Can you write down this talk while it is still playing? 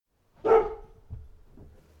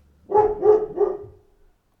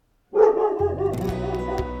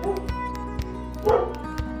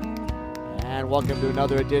welcome to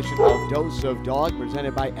another edition of Dose of Dog,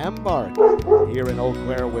 presented by Embark here in Eau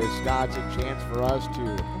Claire, Wisconsin. Chance for us to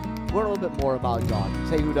learn a little bit more about dogs.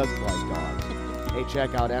 Hey, who doesn't like dogs? Hey,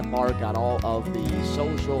 check out Embark on all of the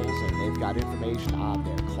socials, and they've got information on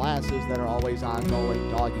their classes that are always ongoing,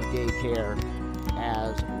 doggy daycare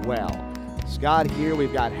as well. Scott here,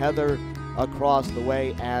 we've got Heather across the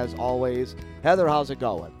way as always. Heather, how's it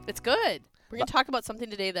going? It's good. We're going to talk about something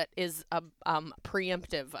today that is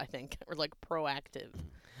preemptive, I think, or like proactive.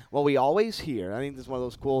 Well, we always hear, I think this is one of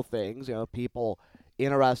those cool things, people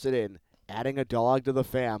interested in adding a dog to the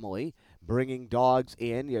family, bringing dogs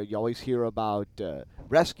in. You always hear about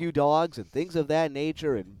rescue dogs and things of that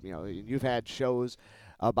nature, and you've had shows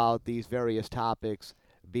about these various topics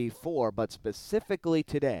before, but specifically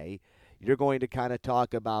today, you're going to kind of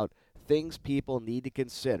talk about things people need to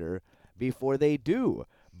consider before they do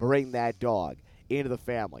bring that dog into the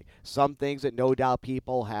family. Some things that no doubt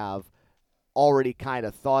people have already kind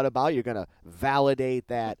of thought about. You're going to validate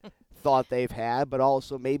that thought they've had, but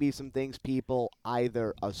also maybe some things people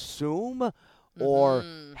either assume or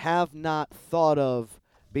have not thought of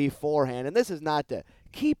beforehand. And this is not to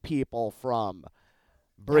keep people from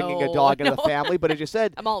bringing a dog into the family, but as you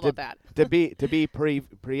said, I'm all about that. to be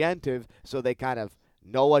preemptive so they kind of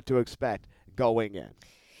know what to expect going in.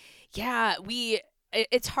 Yeah,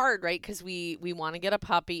 it's hard, right? Because we want to get a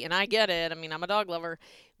puppy, and I get it. I mean, I'm a dog lover.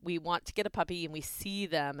 We want to get a puppy, and we see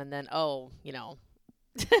them, and then,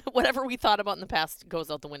 whatever we thought about in the past goes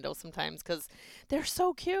out the window sometimes because they're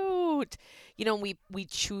so cute. We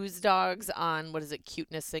choose dogs on,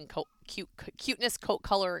 cuteness and cuteness, coat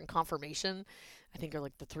color, and conformation. I think are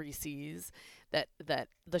like the 3 C's that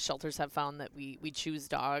the shelters have found that we choose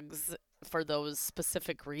dogs for those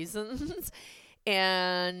specific reasons.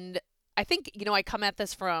 And I think, I come at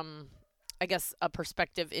this from, I guess, a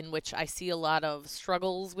perspective in which I see a lot of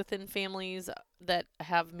struggles within families that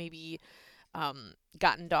have maybe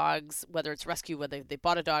gotten dogs, whether it's rescue, whether they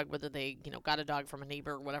bought a dog, whether they, got a dog from a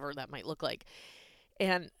neighbor, whatever that might look like.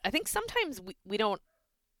 And I think sometimes we don't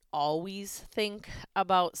always think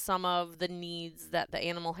about some of the needs that the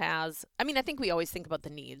animal has. I mean, I think we always think about the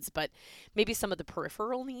needs, but maybe some of the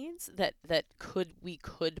peripheral needs that we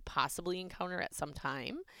could possibly encounter at some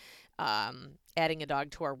time, adding a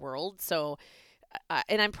dog to our world. So,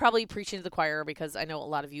 and I'm probably preaching to the choir because I know a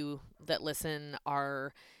lot of you that listen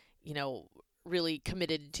are, really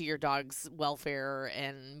committed to your dog's welfare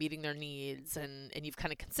and meeting their needs, and you've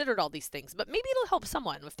kind of considered all these things, but maybe it'll help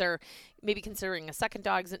someone if they're maybe considering a second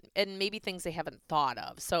dog and maybe things they haven't thought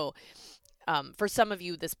of. So for some of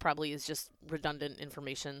you, this probably is just redundant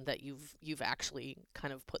information that you've actually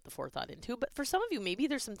kind of put the forethought into, but for some of you, maybe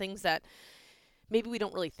there's some things that maybe we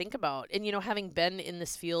don't really think about. And, having been in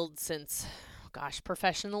this field since,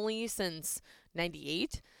 professionally since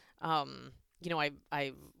 98,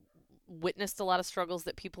 I've witnessed a lot of struggles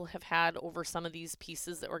that people have had over some of these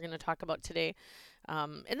pieces that we're going to talk about today.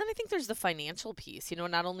 And then I think there's the financial piece,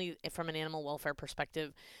 not only from an animal welfare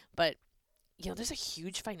perspective, but, there's a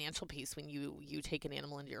huge financial piece when you take an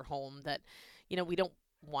animal into your home that, we don't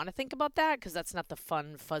want to think about that because that's not the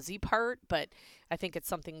fun, fuzzy part. But I think it's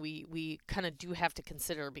something we kind of do have to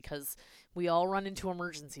consider because we all run into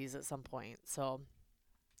emergencies at some point. So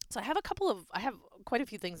I have quite a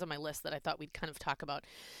few things on my list that I thought we'd kind of talk about.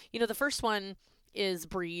 The first one is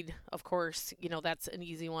breed, of course. That's an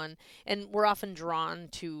easy one. And we're often drawn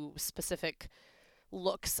to specific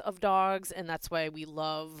looks of dogs, and that's why we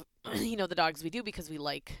love, the dogs we do because we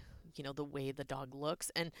like, the way the dog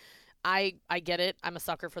looks. And I get it. I'm a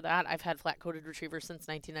sucker for that. I've had flat-coated retrievers since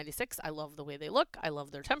 1996. I love the way they look. I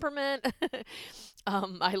love their temperament.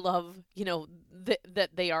 I love, that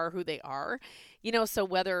they are who they are. So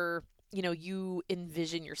whether, you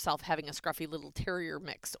envision yourself having a scruffy little terrier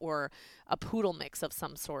mix or a poodle mix of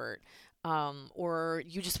some sort, or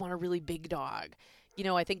you just want a really big dog,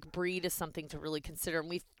 I think breed is something to really consider. And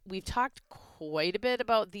we've talked quite a bit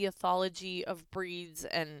about the ethology of breeds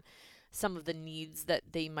and some of the needs that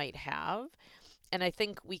they might have. And I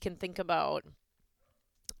think we can think about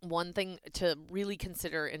one thing to really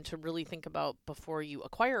consider and to really think about before you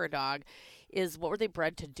acquire a dog is what were they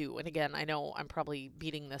bred to do? And again, I know I'm probably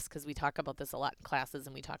beating this because we talk about this a lot in classes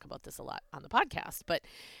and we talk about this a lot on the podcast, but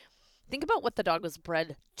think about what the dog was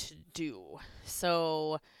bred to do.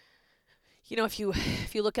 So, if you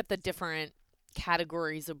look at the different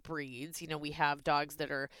categories of breeds, we have dogs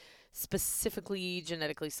that are specifically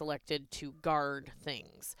genetically selected to guard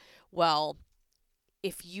things. Well,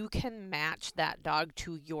 if you can match that dog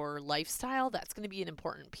to your lifestyle, that's going to be an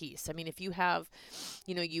important piece. I mean, if you have,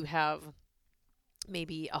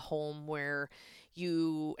 maybe a home where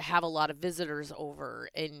you have a lot of visitors over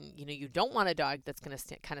and you don't want a dog that's going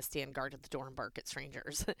to kind of stand guard at the door and bark at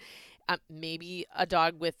strangers. Maybe a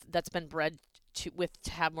dog that's been bred to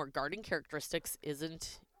have more guarding characteristics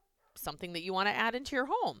isn't something that you want to add into your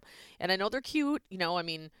home. And I know they're cute, I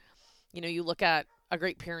mean, you look at a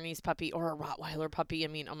Great Pyrenees puppy or a Rottweiler puppy. I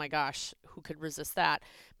mean, oh my gosh, who could resist that?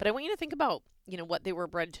 But I want you to think about, what they were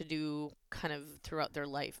bred to do kind of throughout their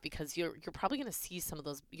life, because you're probably going to see some of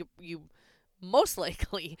those. You most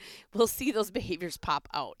likely will see those behaviors pop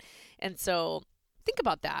out, and so think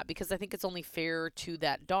about that, because I think it's only fair to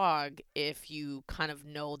that dog if you kind of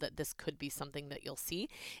know that this could be something that you'll see.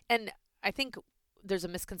 And I think there's a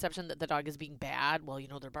misconception that the dog is being bad. Well,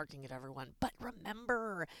 they're barking at everyone. But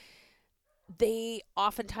remember, they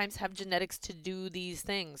oftentimes have genetics to do these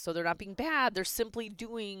things. So they're not being bad. They're simply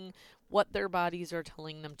doing what their bodies are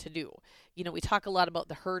telling them to do. We talk a lot about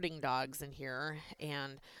the herding dogs in here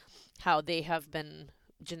and how they have been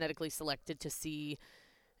genetically selected to see,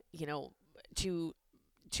 you know, to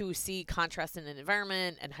see contrast in an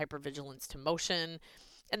environment and hypervigilance to motion.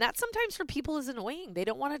 And that sometimes for people is annoying. They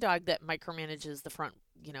don't want a dog that micromanages the front,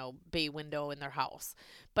 bay window in their house.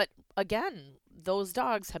 But again, those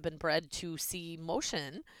dogs have been bred to see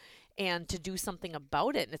motion and to do something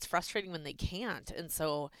about it. And it's frustrating when they can't. And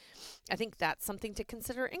so I think that's something to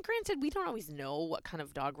consider. And granted, we don't always know what kind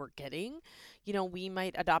of dog we're getting. We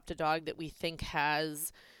might adopt a dog that we think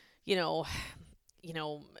has, you know,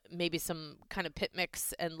 maybe some kind of pit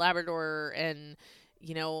mix and Labrador and,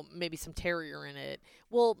 maybe some terrier in it.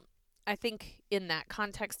 Well, I think in that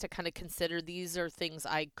context to kind of consider these are things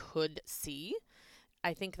I could see.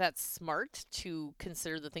 I think that's smart to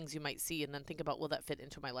consider the things you might see and then think about, will that fit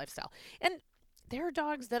into my lifestyle? And there are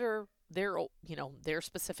dogs that are their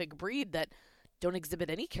specific breed that don't exhibit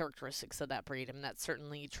any characteristics of that breed. I mean, that's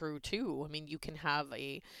certainly true too. I mean, you can have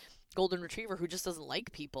a golden retriever who just doesn't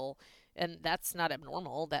like people, and that's not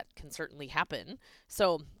abnormal. That can certainly happen.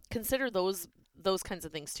 So consider those kinds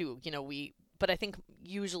of things too. But I think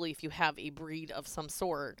usually if you have a breed of some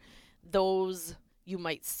sort, those you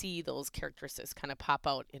might see those characteristics kind of pop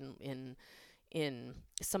out in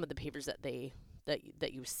some of the behaviors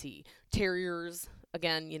that you see. Terriers,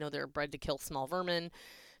 again, they're bred to kill small vermin.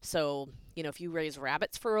 So, if you raise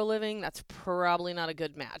rabbits for a living, that's probably not a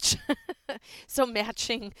good match. So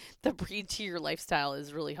matching the breed to your lifestyle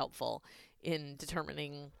is really helpful in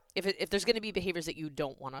determining if there's going to be behaviors that you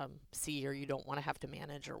don't want to see or you don't want to have to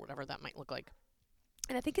manage or whatever that might look like.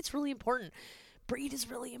 And I think it's really important. Breed is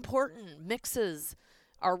really important. Mixes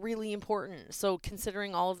are really important. So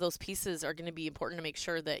considering all of those pieces are going to be important to make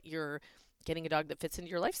sure that you're getting a dog that fits into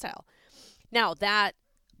your lifestyle. Now, that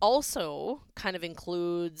also kind of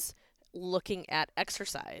includes looking at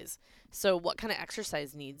exercise. So what kind of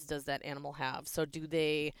exercise needs does that animal have? So do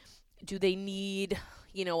they need,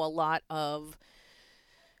 a lot of,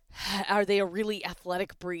 are they a really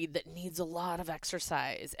athletic breed that needs a lot of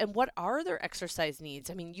exercise? And what are their exercise needs?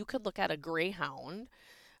 I mean, you could look at a greyhound.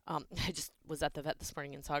 I just was at the vet this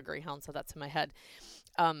morning and saw a greyhound, so that's in my head.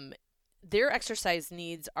 Their exercise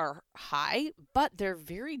needs are high, but they're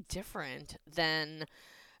very different than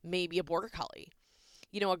maybe a border collie.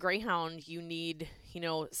 A greyhound, you need,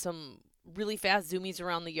 some really fast zoomies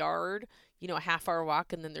around the yard, a half-hour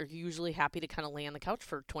walk, and then they're usually happy to kind of lay on the couch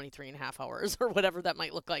for 23 and a half hours or whatever that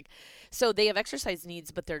might look like. So they have exercise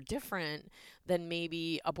needs, but they're different than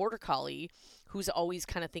maybe a border collie who's always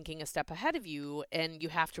kind of thinking a step ahead of you, and you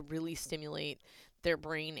have to really stimulate their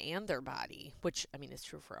brain and their body, which, I mean, is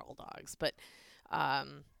true for all dogs. But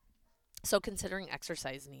so considering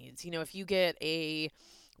exercise needs, if you get a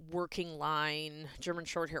working line German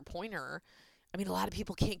Shorthair Pointer, I mean, a lot of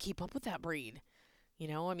people can't keep up with that breed.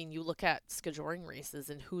 I mean, you look at scheduling races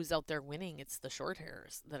and who's out there winning. It's the short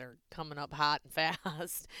hairs that are coming up hot and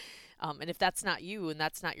fast. And if that's not you and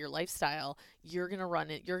that's not your lifestyle, you're going to run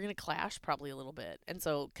it. You're going to clash probably a little bit. And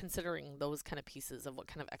so considering those kind of pieces of what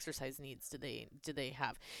kind of exercise needs do they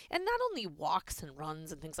have? And not only walks and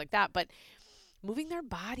runs and things like that, but moving their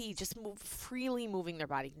body, just freely moving their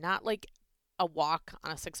body, not like a walk on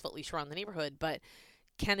a 6-foot leash around the neighborhood, but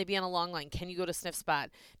can they be on a long line? Can you go to sniff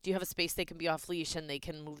spot? Do you have a space they can be off leash and they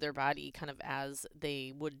can move their body kind of as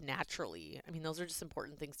they would naturally? I mean, those are just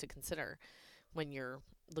important things to consider when you're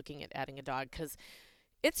looking at adding a dog, because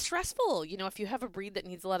it's stressful. If you have a breed that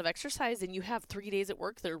needs a lot of exercise and you have 3 days at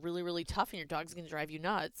work that are really, really tough and your dog's going to drive you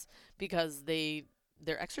nuts because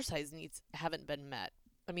their exercise needs haven't been met.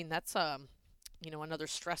 I mean, that's another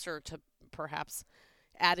stressor to perhaps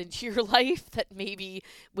add into your life that maybe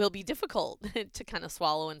will be difficult to kind of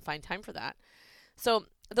swallow and find time for that. So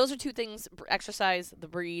those are two things: exercise, the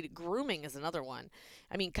breed. Grooming is another one.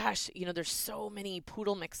 I mean, gosh, there's so many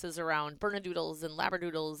poodle mixes around: Bernedoodles and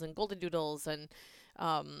Labradoodles and Golden Doodles and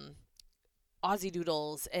um, Aussie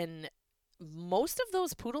Doodles, and most of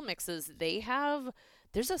those poodle mixes,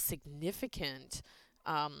 there's a significant,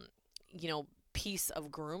 um, you know, piece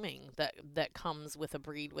of grooming that comes with a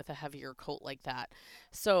breed with a heavier coat like that.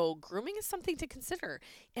 So grooming is something to consider,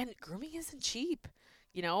 and grooming isn't cheap,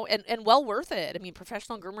 and well worth it. I mean,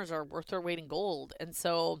 professional groomers are worth their weight in gold, and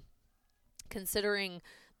so considering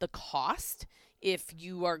the cost, if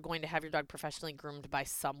you are going to have your dog professionally groomed by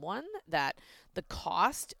someone, that the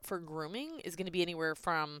cost for grooming is going to be anywhere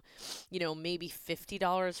from, maybe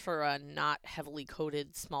 $50 for a not heavily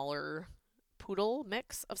coated smaller poodle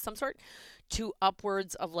mix of some sort to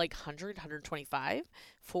upwards of like 125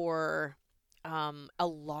 for a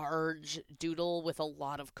large doodle with a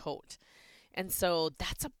lot of coat. And so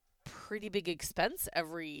that's a pretty big expense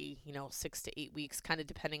every, 6 to 8 weeks, kind of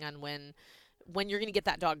depending on when you're going to get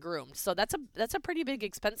that dog groomed. So that's a pretty big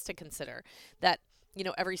expense to consider. That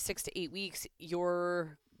every 6 to 8 weeks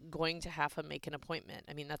you're going to have to make an appointment.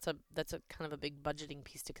 I mean, that's a kind of a big budgeting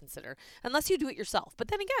piece to consider, unless you do it yourself. But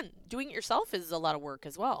then again, doing it yourself is a lot of work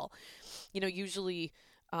as well. Usually.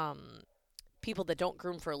 People that don't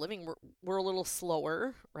groom for a living, we're a little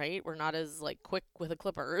slower, right? We're not as like quick with the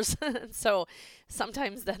clippers. So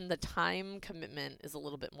sometimes then the time commitment is a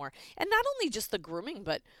little bit more. And not only just the grooming,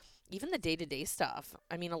 but even the day-to-day stuff.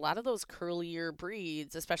 I mean, a lot of those curlier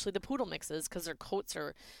breeds, especially the poodle mixes, because their coats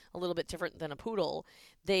are a little bit different than a poodle,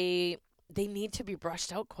 they need to be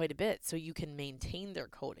brushed out quite a bit so you can maintain their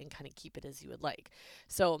coat and kind of keep it as you would like.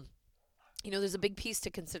 So there's a big piece to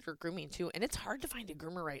consider grooming too, and it's hard to find a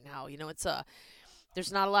groomer right now.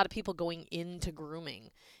 There's not a lot of people going into grooming,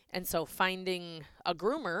 and so finding a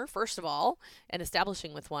groomer first of all and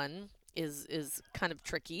establishing with one is kind of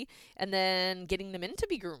tricky, and then getting them in to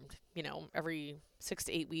be groomed. Every 6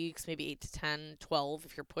 to 8 weeks, maybe 8 to 10, 12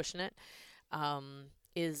 if you're pushing it.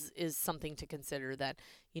 Is something to consider that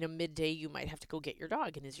midday you might have to go get your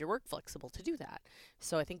dog, and is your work flexible to do that?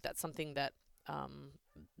 So I think that's something that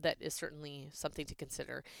is certainly something to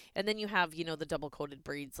consider. And then you have, the double coated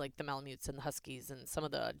breeds like the Malamutes and the Huskies and some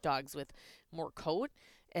of the dogs with more coat.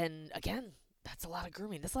 And again, that's a lot of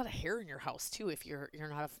grooming. That's a lot of hair in your house too. If you're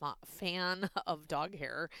not a fan of dog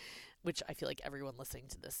hair, which I feel like everyone listening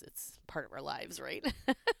to this, it's part of our lives, right?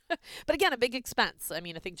 But again, a big expense. I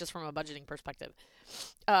mean, I think just from a budgeting perspective.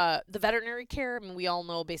 The veterinary care, I mean, we all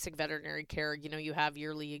know basic veterinary care. You have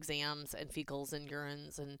yearly exams and fecals and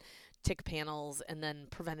urines and tick panels, and then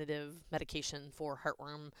preventative medication for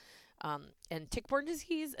heartworm and tick-borne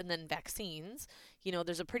disease, and then vaccines.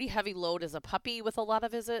 There's a pretty heavy load as a puppy with a lot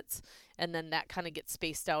of visits, and then that kind of gets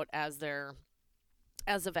spaced out as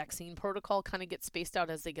a vaccine protocol kind of gets spaced out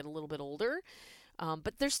as they get a little bit older.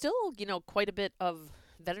 But there's still, quite a bit of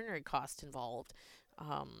veterinary cost involved.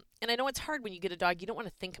 And I know it's hard when you get a dog. You don't want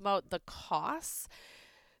to think about the costs,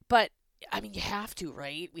 but I mean, you have to,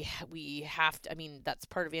 right? We have to. I mean, that's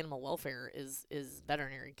part of animal welfare is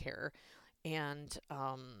veterinary care, and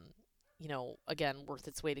again, worth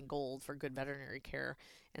its weight in gold for good veterinary care.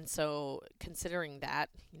 And so, considering that,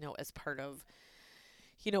 as part of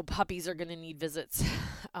puppies are going to need visits,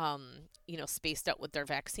 spaced out with their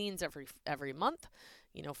vaccines every month,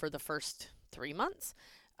 for the first 3 months.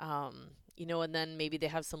 And then maybe they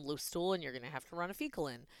have some loose stool and you're going to have to run a fecal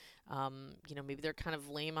in. Maybe they're kind of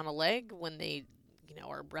lame on a leg when they,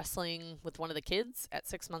 are wrestling with one of the kids at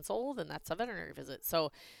 6 months old, and that's a veterinary visit.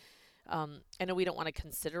 So I know we don't want to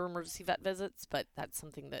consider emergency vet visits, but that's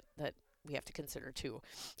something that we have to consider too.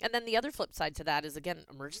 And then the other flip side to that is, again,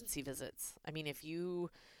 emergency visits. I mean, if you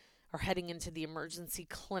are heading into the emergency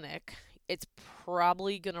clinic, it's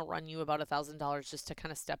probably going to run you about $1,000 just to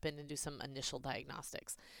kind of step in and do some initial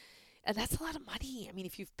diagnostics. And that's a lot of money. I mean,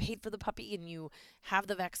 if you've paid for the puppy and you have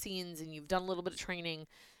the vaccines and you've done a little bit of training,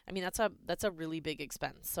 I mean, that's a really big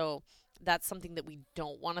expense. So that's something that we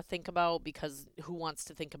don't want to think about, because who wants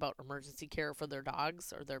to think about emergency care for their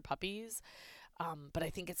dogs or their puppies? But I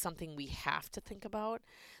think it's something we have to think about,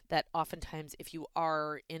 that oftentimes if you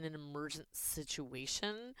are in an emergent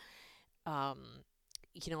situation, um,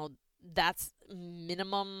 that's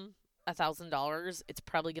minimum $1,000. It's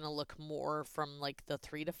probably going to look more from like the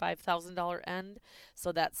 $3,000 to $5,000 end.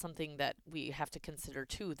 So that's something that we have to consider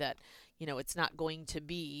too, that, it's not going to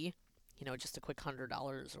be, just a quick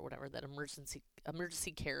 $100 or whatever. That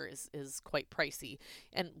emergency care is quite pricey.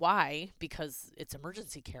 And why? Because it's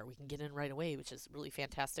emergency care. We can get in right away, which is really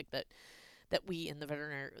fantastic that we in the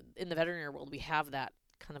veterinary world, we have that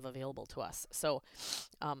kind of available to us. So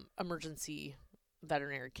emergency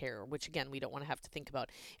veterinary care, which again, we don't want to have to think about.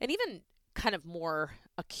 And even kind of more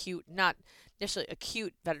acute, not necessarily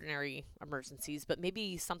acute veterinary emergencies, but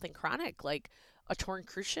maybe something chronic like a torn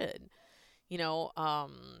cruciate, you know,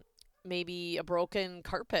 maybe a broken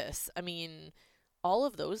carpus. I mean, all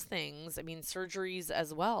of those things, I mean, surgeries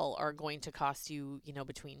as well are going to cost you,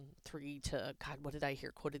 between three to, God, what did I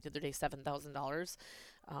hear quoted the other day? $7,000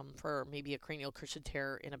 for maybe a cranial cruciate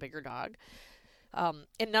tear in a bigger dog.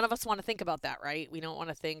 And none of us want to think about that, right? We don't want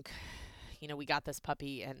to think, we got this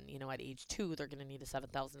puppy and, at age 2, they're going to need a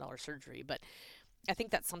 $7,000 surgery. But I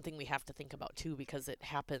think that's something we have to think about too, because it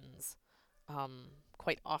happens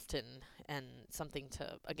quite often, and something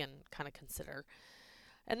to, again, kind of consider.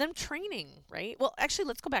 And then training, right? Well, actually,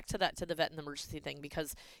 let's go back to that, to the vet and the emergency thing,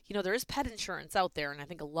 because, there is pet insurance out there. And I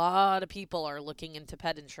think a lot of people are looking into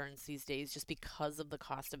pet insurance these days just because of the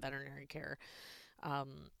cost of veterinary care.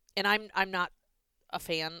 And I'm not a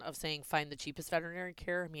fan of saying find the cheapest veterinary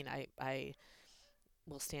care. I mean, I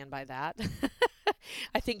will stand by that.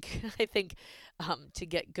 I think to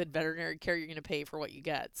get good veterinary care, you're going to pay for what you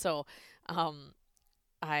get. So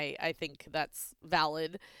I think that's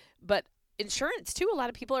valid. But insurance too, a lot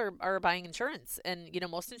of people are buying insurance, and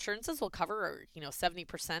most insurances will cover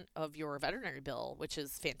 70% of your veterinary bill, which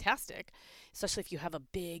is fantastic, especially if you have a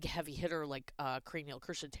big heavy hitter like cranial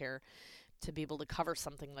cruciate tear. To be able to cover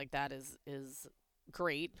something like that is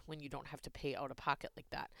great when you don't have to pay out of pocket like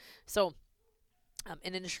that. So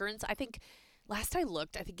in insurance, I think last I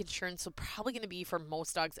looked, I think insurance was probably going to be for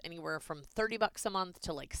most dogs anywhere from $30 a month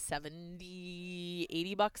to like 70,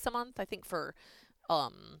 $80 a month, I think, for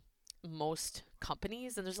most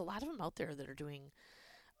companies. And there's a lot of them out there that are doing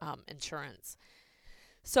insurance.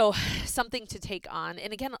 So something to take on.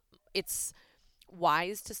 And again, it's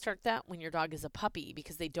wise to start that when your dog is a puppy,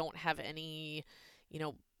 because they don't have any,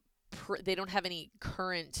 they don't have any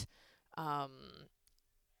current,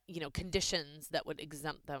 conditions that would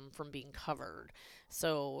exempt them from being covered.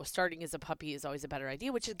 So starting as a puppy is always a better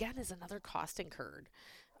idea, which again is another cost incurred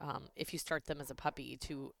if you start them as a puppy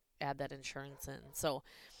to add that insurance in. So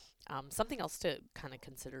something else to kind of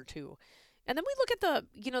consider too. And then we look at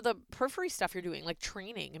the periphery stuff you're doing, like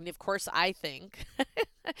training. I mean, of course, I think,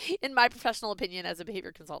 in my professional opinion as a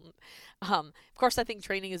behavior consultant, of course, I think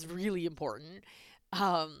training is really important.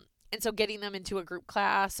 And so getting them into a group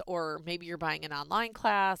class, or maybe you're buying an online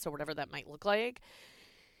class or whatever that might look like.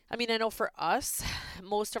 I mean, I know for us,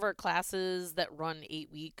 most of our classes that run 8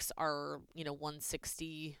 weeks are,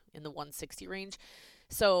 160, in the 160 range.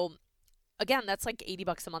 So again, that's like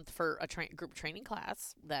 $80 a month for a group training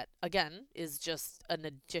class. That again is just an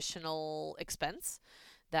additional expense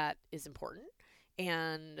that is important.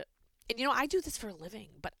 And I do this for a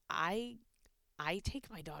living, but I take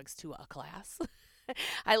my dogs to a class.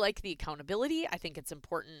 I like the accountability. I think it's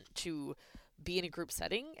important to be in a group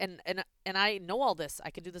setting, and I know all this.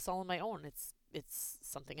 I can do this all on my own. It's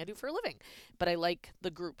something I do for a living, but I like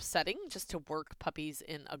the group setting, just to work puppies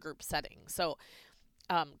in a group setting. So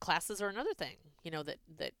classes are another thing,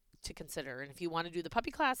 that to consider. And if you want to do the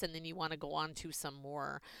puppy class and then you want to go on to some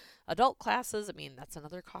more adult classes, I mean, that's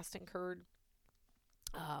another cost incurred.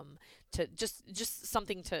 To just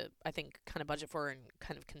something to, I think, kind of budget for and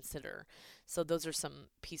kind of consider. So those are some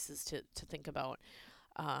pieces to think about.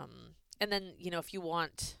 And then, if you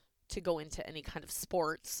want to go into any kind of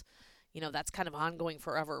sports, that's kind of ongoing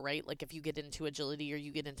forever, right? Like if you get into agility, or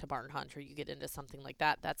you get into barn hunt, or you get into something like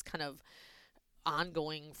that, that's kind of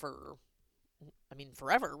ongoing for, I mean,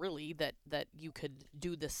 forever, really, that you could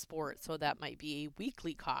do this sport. So that might be a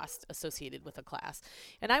weekly cost associated with a class.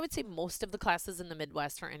 And I would say most of the classes in the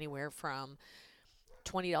Midwest are anywhere from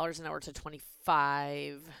 $20 an hour to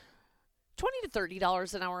 25, $20 to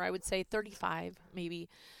 $30 an hour, I would say, 35 maybe,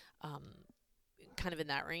 kind of in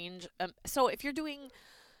that range. So if you're doing,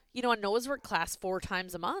 a nose work class 4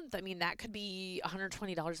 times a month, I mean, that could be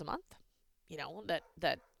 $120 a month.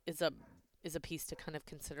 That is a piece to kind of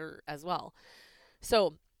consider as well.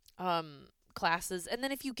 So, classes. And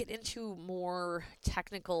then if you get into more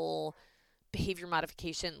technical behavior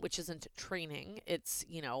modification, which isn't training, it's,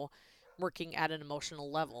 working at an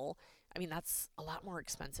emotional level. I mean, that's a lot more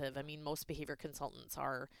expensive. I mean, most behavior consultants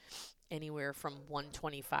are anywhere from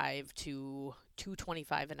 $125 to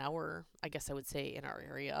 $225 an hour, I guess I would say, in our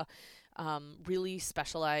area. Really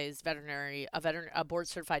specialized a board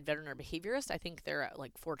certified veterinary behaviorist, I think they're at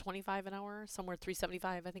like $425 an hour, somewhere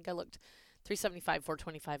 $375. I think I looked $375,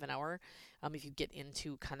 $425 an hour. If you get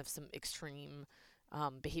into kind of some extreme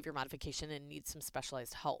behavior modification and need some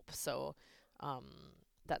specialized help. So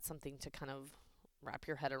that's something to kind of wrap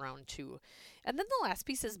your head around too. And then the last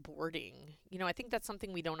piece is boarding. I think that's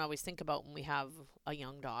something we don't always think about when we have a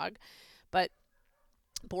young dog, but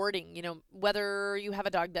Boarding, whether you have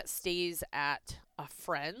a dog that stays at a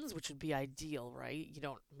friend's, which would be ideal, right? You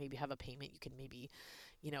don't maybe have a payment. You can maybe,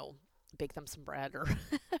 you know, bake them some bread or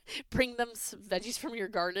bring them some veggies from your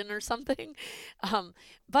garden or something. Um,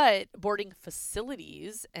 but boarding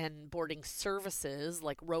facilities and boarding services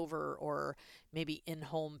like Rover or maybe in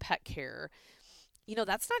home pet care,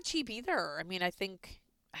 that's not cheap either. I mean, I think,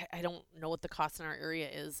 I don't know what the cost in our area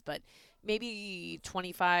is, but maybe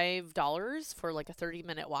 $25 for like a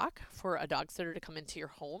 30-minute walk for a dog sitter to come into your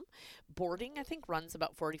home. Boarding, I think, runs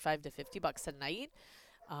about 45 to $50 a night.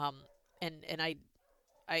 Um, and I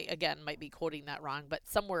again might be quoting that wrong, but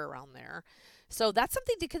somewhere around there. So that's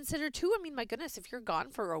something to consider too. I mean, my goodness, if you're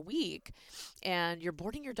gone for a week and you're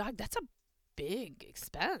boarding your dog, that's a big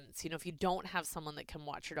expense. If you don't have someone that can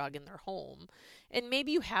watch your dog in their home, and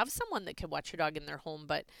maybe you have someone that can watch your dog in their home,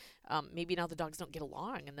 but maybe now the dogs don't get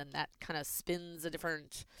along, and then that kind of spins a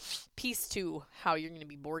different piece to how you're going to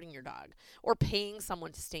be boarding your dog or paying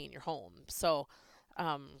someone to stay in your home. So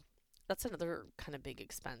um, that's another kind of big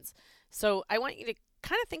expense. So I want you to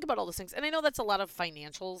kind of think about all those things. And I know that's a lot of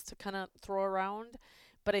financials to kind of throw around,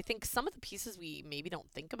 but I think some of the pieces we maybe don't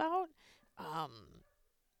think about, um,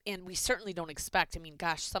 and we certainly don't expect. I mean,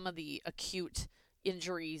 gosh, some of the acute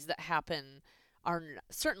injuries that happen are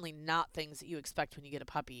certainly not things that you expect when you get a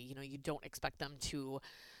puppy. You don't expect them to,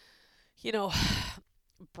 you know,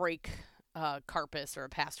 break a carpus or a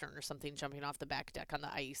pastern or something jumping off the back deck on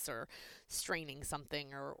the ice or straining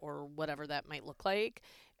something or whatever that might look like.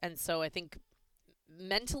 And so I think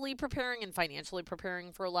mentally preparing and financially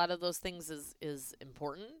preparing for a lot of those things is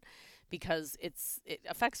important because it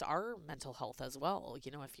affects our mental health as well.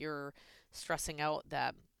 If you're stressing out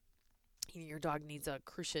that your dog needs a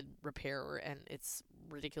cruciate repair and it's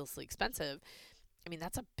ridiculously expensive, I mean,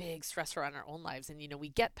 that's a big stressor on our own lives. And, we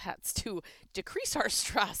get pets to decrease our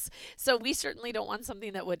stress. So we certainly don't want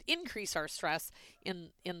something that would increase our stress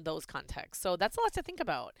in those contexts. So that's a lot to think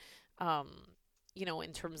about,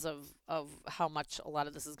 in terms of how much a lot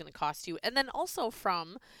of this is going to cost you. And then also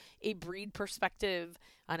from a breed perspective,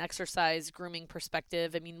 an exercise, grooming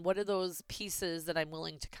perspective, I mean, what are those pieces that I'm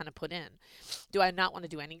willing to kind of put in? Do I not want to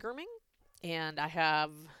do any grooming? And I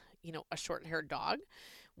have, a short haired dog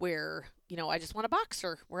where, I just want a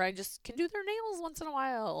boxer where I just can do their nails once in a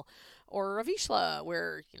while, or a Vizsla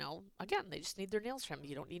where, again, they just need their nails trimmed.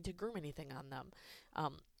 You don't need to groom anything on them.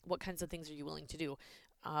 What kinds of things are you willing to do?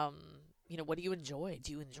 Um, what do you enjoy?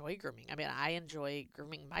 Do you enjoy grooming? I mean, I enjoy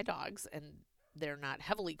grooming my dogs, and they're not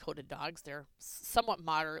heavily coated dogs. They're somewhat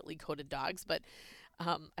moderately coated dogs, but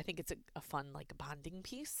I think it's a fun, like, bonding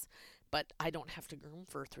piece. But I don't have to groom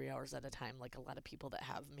for 3 hours at a time like a lot of people that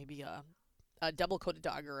have maybe a double coated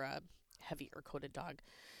dog or a heavier coated dog.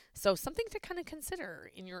 So something to kind of consider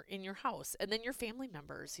in your house. And then your family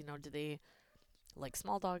members, do they like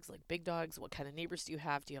small dogs, like big dogs? What kind of neighbors do you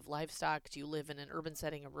have? Do you have livestock? Do you live in an urban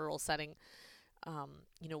setting, a rural setting?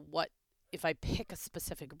 What if I pick a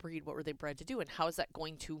specific breed, what were they bred to do? And how is that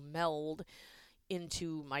going to meld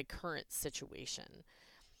into my current situation?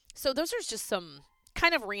 So those are just some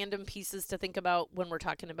kind of random pieces to think about when we're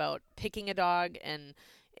talking about picking a dog and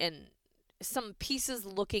some pieces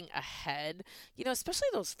looking ahead, especially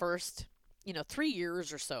those first, 3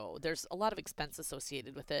 years or so. There's a lot of expense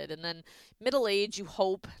associated with it. And then middle age, you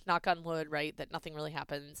hope, knock on wood, right, that nothing really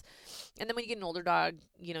happens. And then when you get an older dog,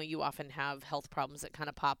 you often have health problems that kind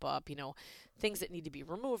of pop up, things that need to be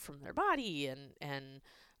removed from their body and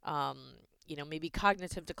maybe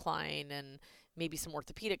cognitive decline and maybe some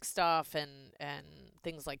orthopedic stuff and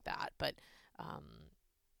things like that. But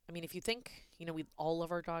I mean, if you think, we all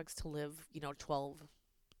love our dogs to live, 12,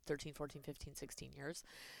 13, 14, 15, 16 years.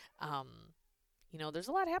 Um, there's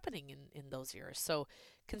a lot happening in those years. So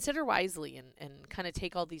consider wisely and kind of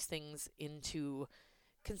take all these things into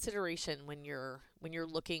consideration when you're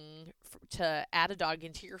looking to add a dog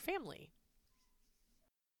into your family.